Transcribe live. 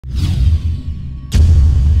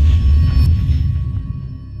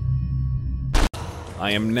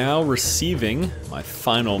I am now receiving my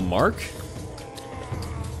final mark.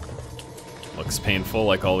 Looks painful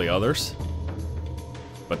like all the others.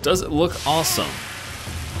 But does it look awesome?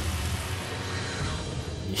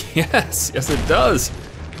 Yes, yes it does.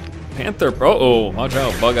 Panther, uh-oh, watch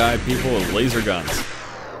out, bug-eyed people with laser guns.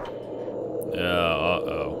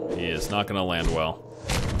 Uh-oh, he is not gonna land well.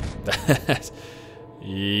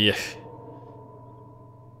 Yeah.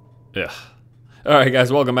 Yeah. Alright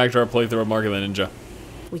guys, welcome back to our playthrough of Mark of the Ninja.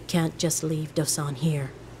 We can't just leave Dosan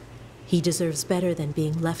here. He deserves better than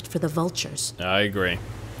being left for the vultures. I agree.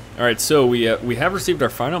 Alright, so we have received our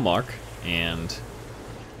final mark, and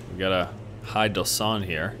we gotta hide Dosan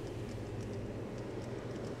here.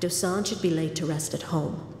 Dosan should be laid to rest at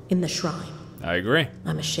home, in the shrine. I agree.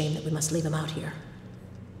 I'm ashamed that we must leave him out here.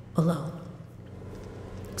 Alone.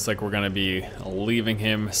 Looks like we're gonna be leaving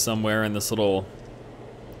him somewhere in this little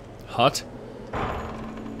hut.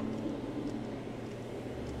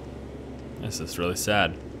 This is really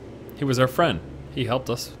sad. He was our friend. He helped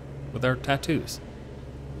us with our tattoos.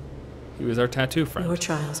 He was our tattoo friend. Your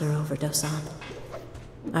trials are over, Dosan.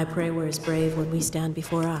 I pray we're as brave when we stand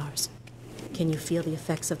before ours. Can you feel the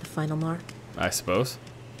effects of the final mark? I suppose.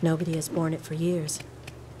 Nobody has borne it for years.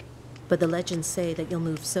 But the legends say that you'll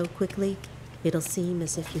move so quickly, it'll seem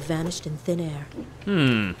as if you vanished in thin air.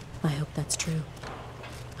 I hope that's true.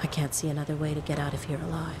 I can't see another way to get out of here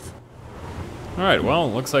alive. Alright, well,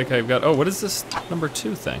 looks like I've got... Oh, what is this number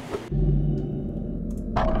 2 thing?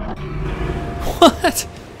 What?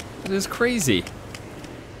 That is crazy.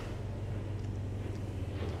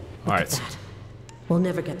 Look Alright. at that. We'll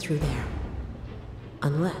never get through there.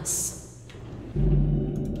 Unless...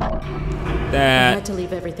 I had to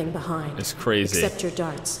leave everything behind. It's crazy. Except your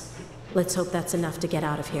darts. Let's hope that's enough to get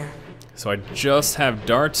out of here. So I just have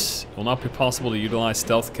darts. It will not be possible to utilize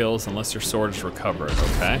stealth kills unless your sword is recovered,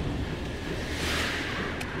 okay?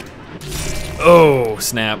 Oh,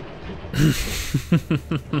 snap.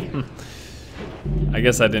 I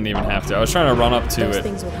guess I didn't even have to. I was trying to run up to Those it.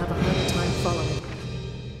 things will have a harder time following.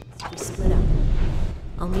 We split up.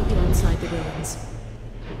 I'll meet you outside the ruins.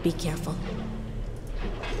 Be careful.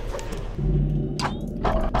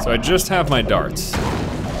 So I just have my darts.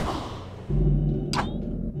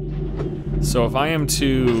 So if I am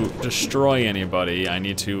to destroy anybody, I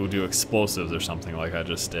need to do explosives or something like I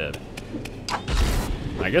just did.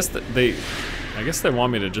 I guess they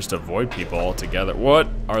want me to just avoid people altogether. What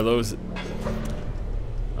are those?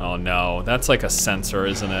 Oh no, that's like a sensor,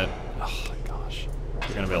 isn't it? Oh my gosh,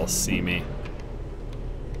 you're gonna be able to see me.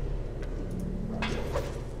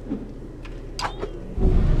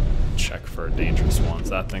 Check for dangerous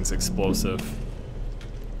ones. That thing's explosive.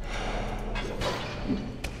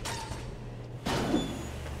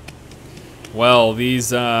 Well,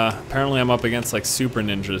 these, apparently I'm up against like super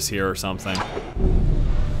ninjas here or something.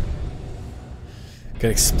 Get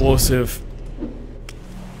explosive.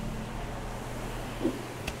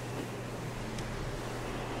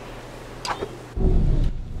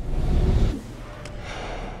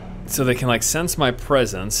 So they can like sense my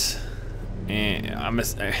presence, and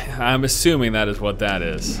I'm assuming that is what that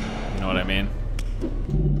is. You know what I mean?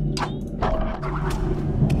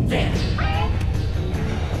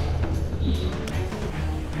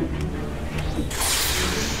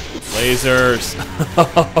 Lasers.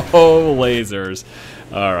 Oh, lasers.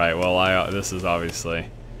 All right, well, this is obviously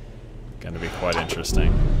going to be quite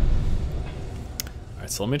interesting. All right,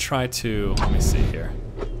 so let me try to, let me see here.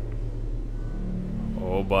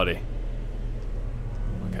 Oh, buddy.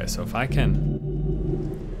 Okay, so if I can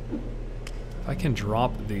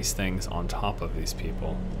drop these things on top of these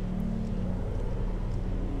people.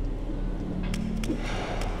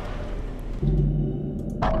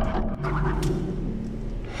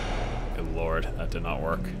 Good Lord, that did not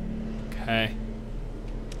work. Okay.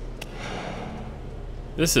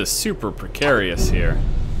 This is super precarious here.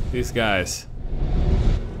 These guys.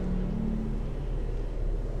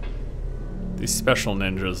 These special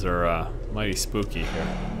ninjas are mighty spooky here.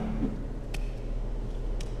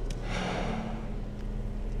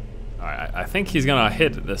 Alright, I think he's gonna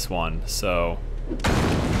hit this one, so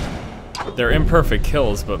they're imperfect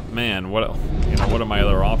kills, but man, what are my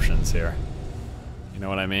other options here? You know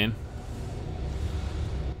what I mean?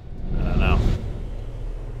 I don't know.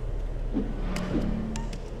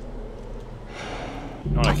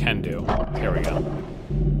 You know what I can do? Here we go.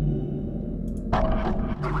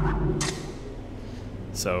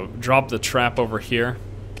 So drop the trap over here,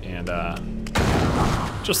 and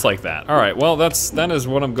just like that. All right. Well, that is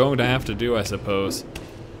what I'm going to have to do, I suppose,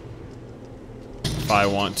 if I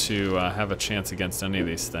want to have a chance against any of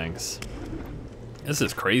these things. This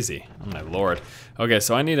is crazy. Oh my lord. Okay,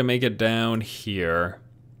 so I need to make it down here.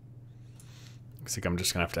 Looks like I'm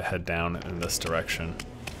just gonna have to head down in this direction.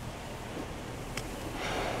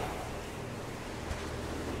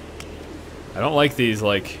 I don't like these,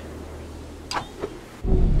 like,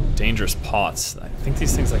 dangerous pots. I think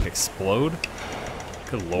these things, like, explode.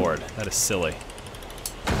 Good lord, that is silly.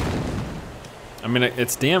 I mean,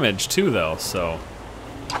 it's damaged too, though, so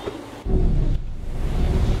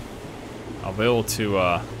I'll be able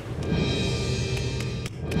to,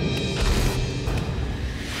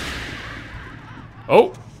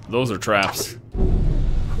 Oh! Those are traps.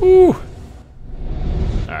 Whew!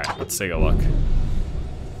 Alright, let's take a look.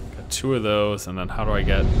 Got 2 of those, and then how do I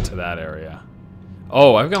get to that area?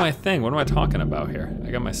 Oh, I've got my thing. What am I talking about here?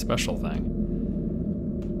 I got my special thing.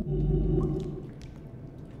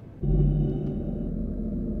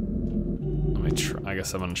 Let me try. I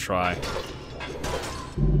guess I'm gonna try.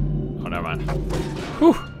 Oh, never mind.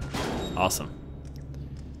 Whew! Awesome.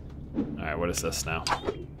 Alright, what is this now?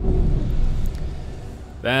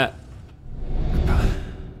 That...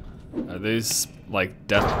 Are these, like,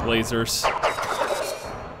 death lasers?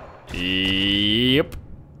 Yep.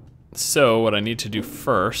 So, what I need to do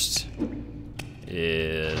first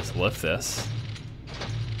is lift this.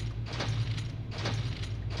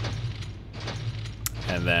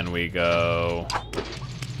 And then we go...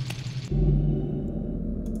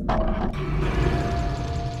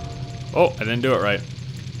 Oh, I didn't do it right.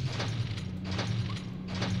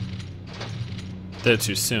 Did it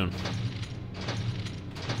too soon.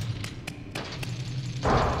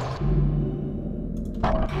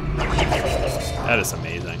 That is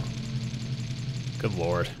amazing. Good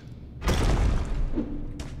lord.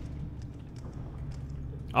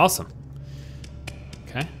 Awesome.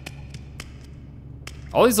 Okay.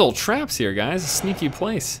 All these little traps here, guys. A sneaky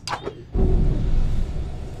place.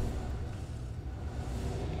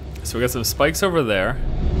 So we got some spikes over there.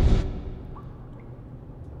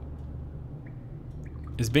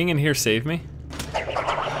 Is being in here save me?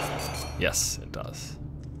 Yes, it does.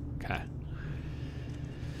 Okay.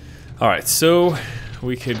 Alright, so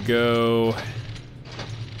we could go...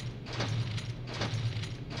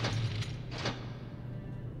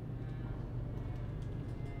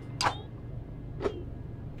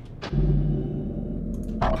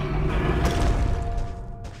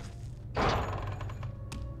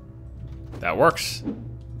 That works.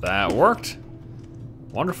 That worked.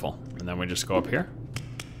 Wonderful. And then we just go up here.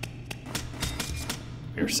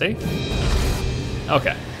 We're safe.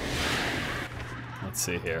 Okay. Let's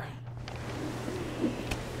see here.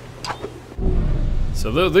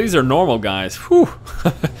 So these are normal guys. Whew.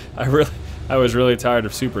 I was really tired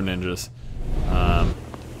of super ninjas.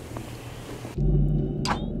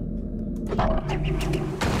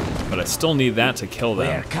 But I still need that to kill them.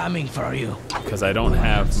 They're coming for you. Because I don't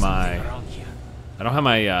have my I don't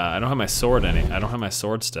have my sword I don't have my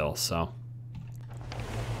sword still, so.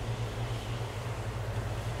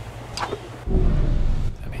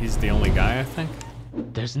 And he's the only guy, I think.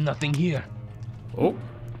 There's nothing here. Oh.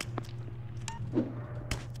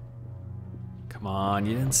 Come on,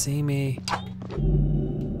 you didn't see me.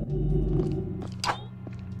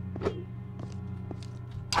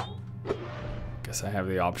 Guess I have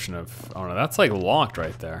the option of, oh no, that's like locked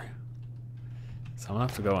right there. So I'm gonna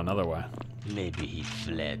have to go another way. Maybe he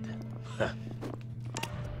fled.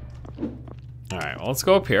 Alright, well, let's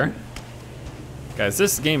go up here. Guys,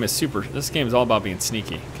 this game is all about being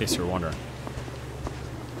sneaky, in case you're wondering.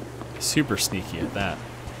 Super sneaky at that.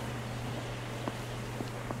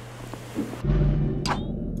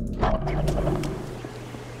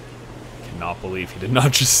 Cannot believe he did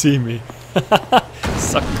not just see me.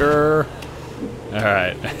 Sucker.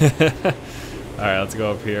 Alright. Alright, let's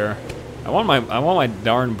go up here. I want my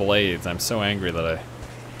darn blades. I'm so angry that I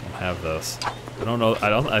don't have those. I don't know.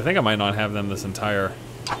 I think I might not have them this entire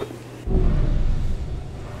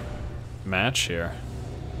match here.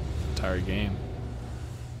 Entire game.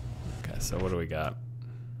 Okay, so what do we got?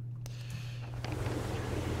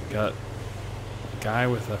 Got a guy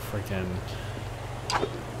with a freaking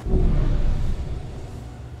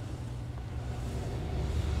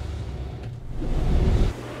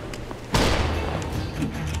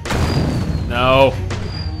no.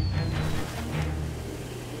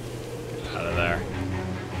 Get out of there.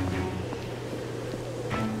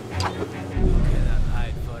 You cannot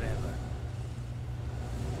hide forever.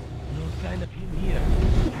 No sign of him here.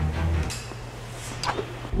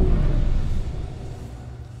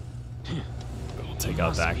 We'll take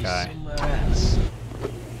out that Must be guy. somewhere else.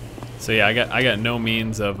 So yeah, I got no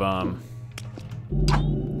means of I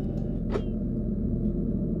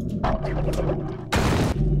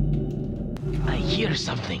hear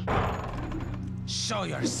something. Show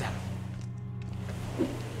yourself.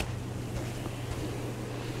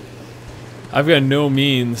 I've got no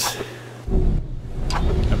means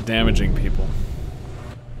of damaging people.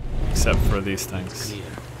 Except for these things. Clear.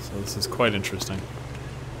 So this is quite interesting.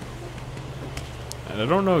 And I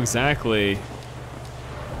don't know exactly...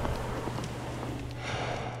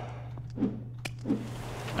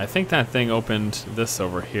 I think that thing opened this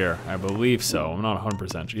over here. I believe so. I'm not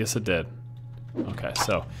 100% sure. Yes, it did. Okay,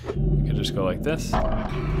 so we can just go like this.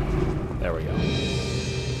 There we go.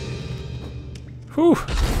 Whew.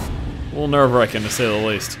 A little nerve-wracking to say the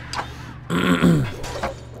least.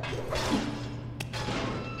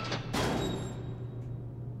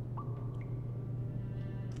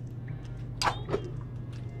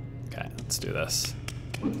 Okay, let's do this.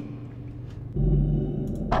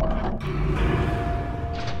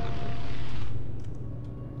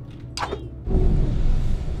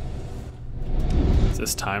 Is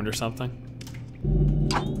this timed or something?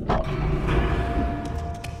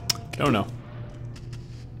 Don't know.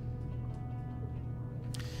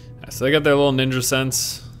 So they got their little ninja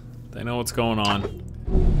sense. They know what's going on.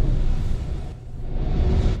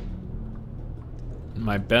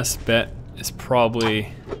 My best bet is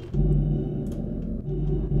probably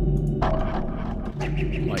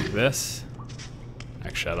like this.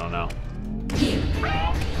 Actually, I don't know.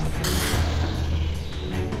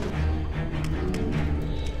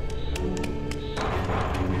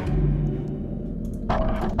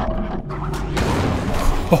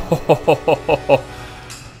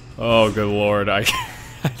 Oh, good lord! I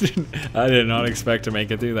did not expect to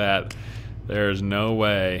make it through that. There's no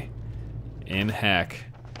way in heck.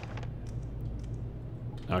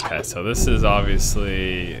 Okay, so this is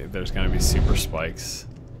obviously there's gonna be super spikes.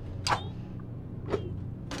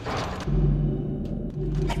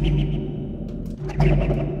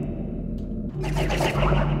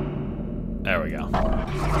 There we go.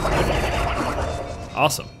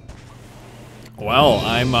 Awesome. Well,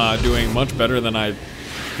 I'm doing much better than I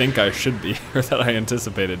think I should be, or that I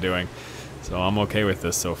anticipated doing. So I'm okay with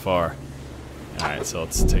this so far. Alright, so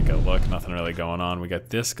let's take a look. Nothing really going on. We got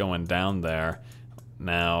this going down there.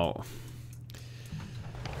 Now,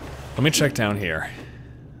 let me check down here.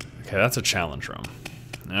 Okay, that's a challenge room.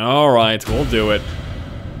 Alright, we'll do it.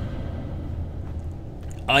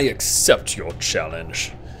 I accept your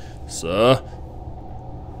challenge, sir.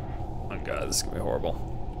 Oh god, this is gonna be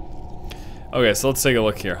horrible. Okay, so let's take a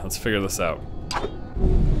look here. Let's figure this out.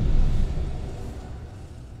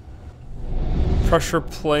 Pressure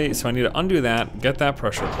plate, so I need to undo that, get that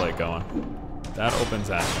pressure plate going. That opens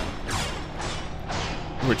that,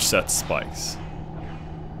 which sets spikes.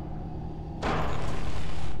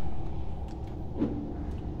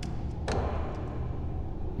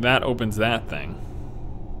 That opens that thing.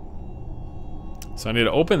 So I need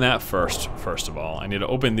to open that first of all. I need to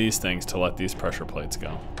open these things to let these pressure plates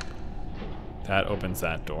go. That opens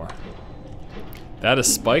that door. That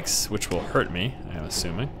is spikes, which will hurt me, I'm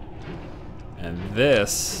assuming. And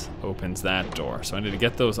this opens that door. So I need to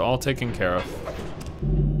get those all taken care of.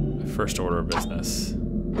 First order of business.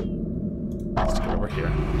 Let's get over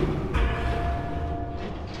here.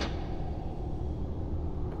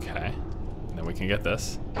 Okay. And then we can get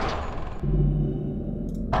this.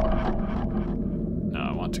 No,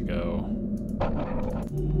 I want to go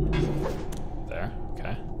there.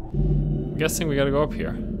 Okay. I'm guessing we gotta go up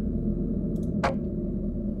here.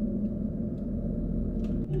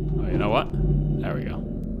 Oh, you know what? There we go.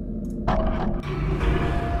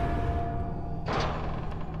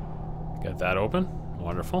 Get that open.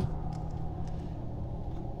 Wonderful.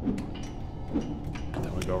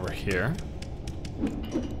 Then we go over here.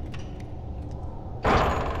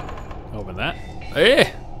 Open that.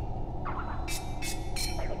 Hey!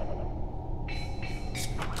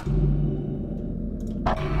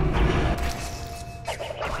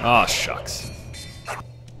 Oh, shucks.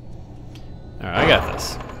 Alright, I got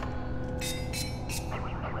this.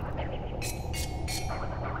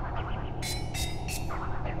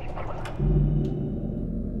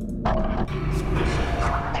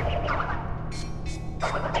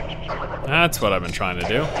 That's what I've been trying to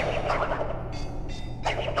do.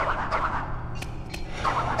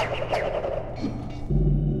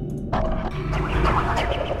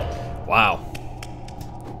 Wow.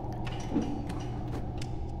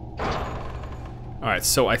 Alright,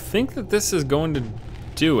 so I think that this is going to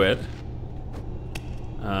do it.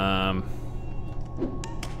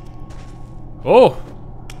 Oh!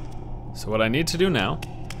 So what I need to do now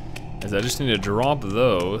is I just need to drop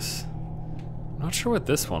those. I'm not sure what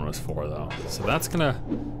this one was for though. So that's gonna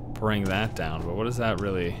bring that down, but what does that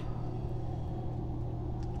really...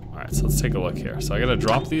 Alright, Alright, so let's take a look here. So I gotta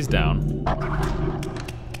drop these down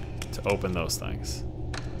to open those things.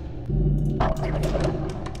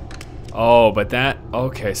 Oh, but that,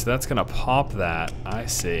 okay, so that's gonna pop that. I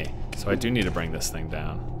see. So I do need to bring this thing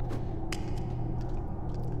down.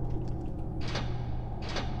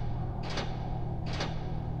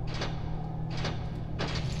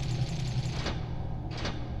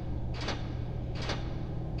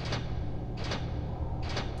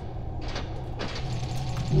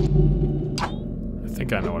 I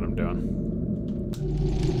think I know what I'm doing.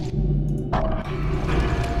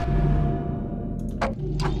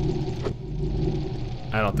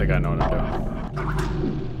 I don't think I know what I'm doing.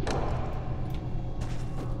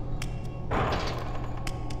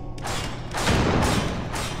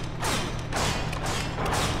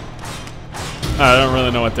 I don't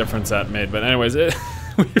really know what difference that made, but anyways,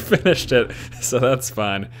 we finished it, so that's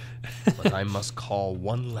fine. But I must call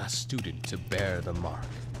one last student to bear the mark.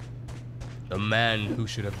 The man who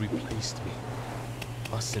should have replaced me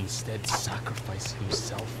must instead sacrifice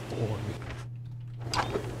himself for me.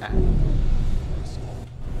 And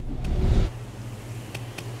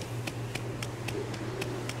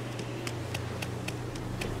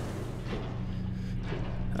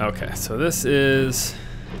Okay, so this is...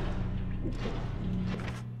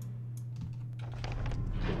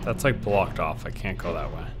 That's like blocked off. I can't go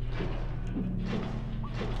that way.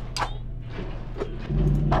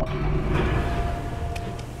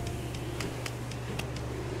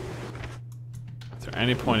 Is there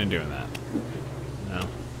any point in doing that? No?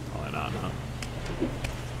 Probably not, huh?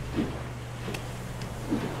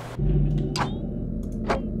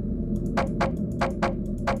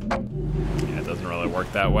 Yeah, it doesn't really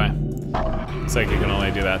work that way. Looks like you can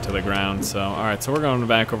only do that to the ground, so... Alright, so we're going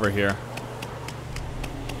back over here.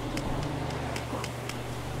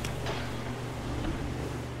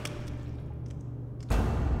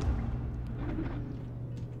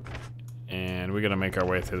 And we gotta make our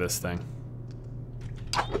way through this thing.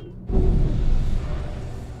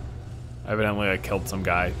 Evidently I killed some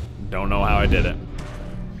guy. Don't know how I did it.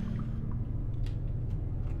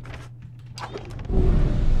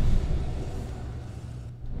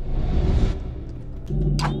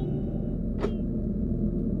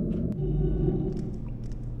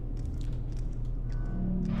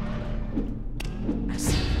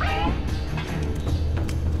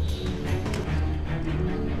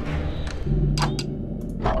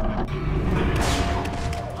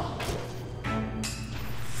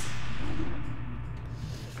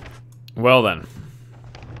 Well then.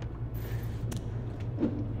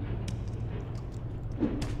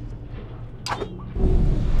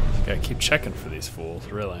 Gotta keep checking for these fools,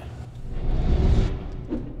 really.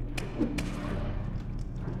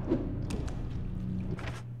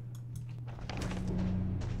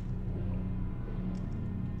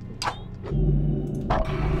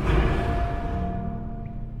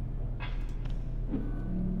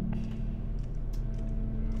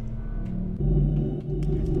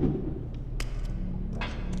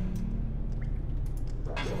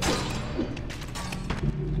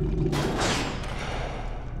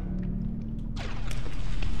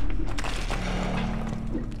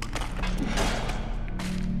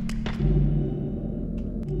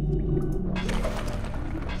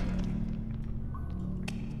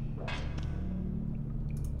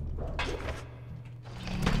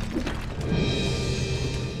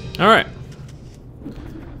 Alright.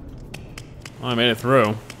 Well, I made it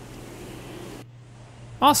through.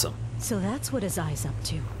 Awesome. So that's what his eye's up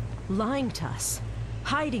to. Lying to us,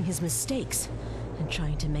 hiding his mistakes, and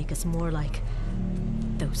trying to make us more like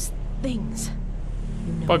those things.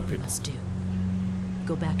 You know Bug what we people. must do.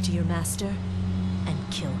 Go back to your master and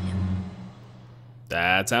kill him.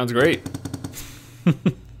 That sounds great.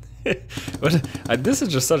 This is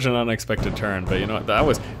just such an unexpected turn, but you know what?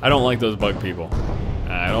 I don't like those bug people.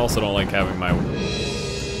 I also don't like having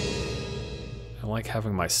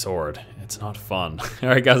my sword. It's not fun.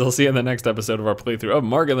 Alright guys, I'll see you in the next episode of our playthrough of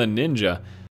Marga the Ninja.